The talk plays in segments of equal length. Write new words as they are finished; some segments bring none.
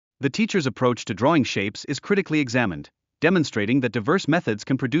The teacher's approach to drawing shapes is critically examined, demonstrating that diverse methods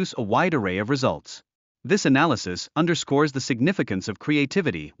can produce a wide array of results. This analysis underscores the significance of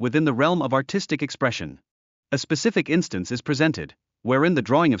creativity within the realm of artistic expression. A specific instance is presented, wherein the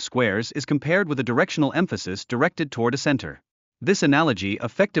drawing of squares is compared with a directional emphasis directed toward a center. This analogy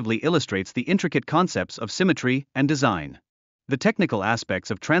effectively illustrates the intricate concepts of symmetry and design. The technical aspects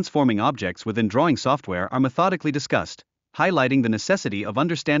of transforming objects within drawing software are methodically discussed, highlighting the necessity of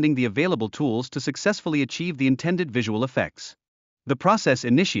understanding the available tools to successfully achieve the intended visual effects. The process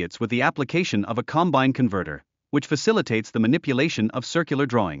initiates with the application of a combine converter, which facilitates the manipulation of circular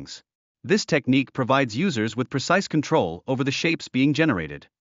drawings. This technique provides users with precise control over the shapes being generated.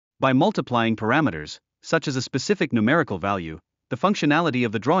 By multiplying parameters, such as a specific numerical value, the functionality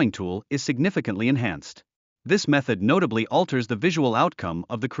of the drawing tool is significantly enhanced. This method notably alters the visual outcome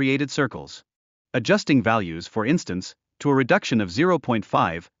of the created circles. Adjusting values, for instance, to a reduction of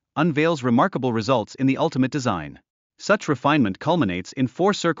 0.5, unveils remarkable results in the ultimate design. Such refinement culminates in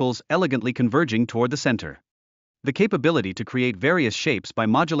 4 circles elegantly converging toward the center. The capability to create various shapes by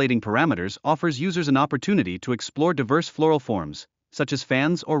modulating parameters offers users an opportunity to explore diverse floral forms, such as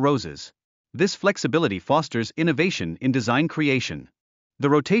fans or roses. This flexibility fosters innovation in design creation.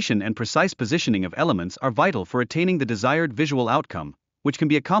 The rotation and precise positioning of elements are vital for attaining the desired visual outcome, which can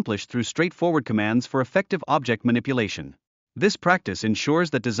be accomplished through straightforward commands for effective object manipulation. This practice ensures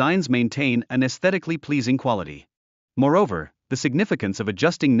that designs maintain an aesthetically pleasing quality. Moreover, the significance of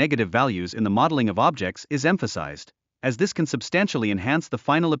adjusting negative values in the modeling of objects is emphasized, as this can substantially enhance the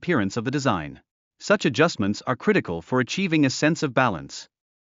final appearance of the design. Such adjustments are critical for achieving a sense of balance.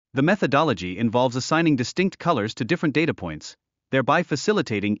 The methodology involves assigning distinct colors to different data points, thereby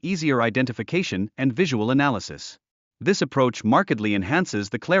facilitating easier identification and visual analysis. This approach markedly enhances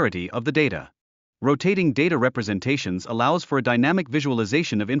the clarity of the data. Rotating data representations allows for a dynamic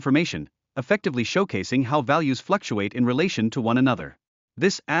visualization of information, effectively showcasing how values fluctuate in relation to one another.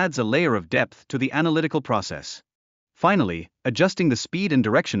 This adds a layer of depth to the analytical process. Finally, adjusting the speed and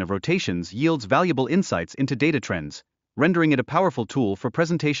direction of rotations yields valuable insights into data trends, rendering it a powerful tool for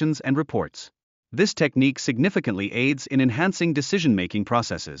presentations and reports. This technique significantly aids in enhancing decision-making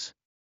processes.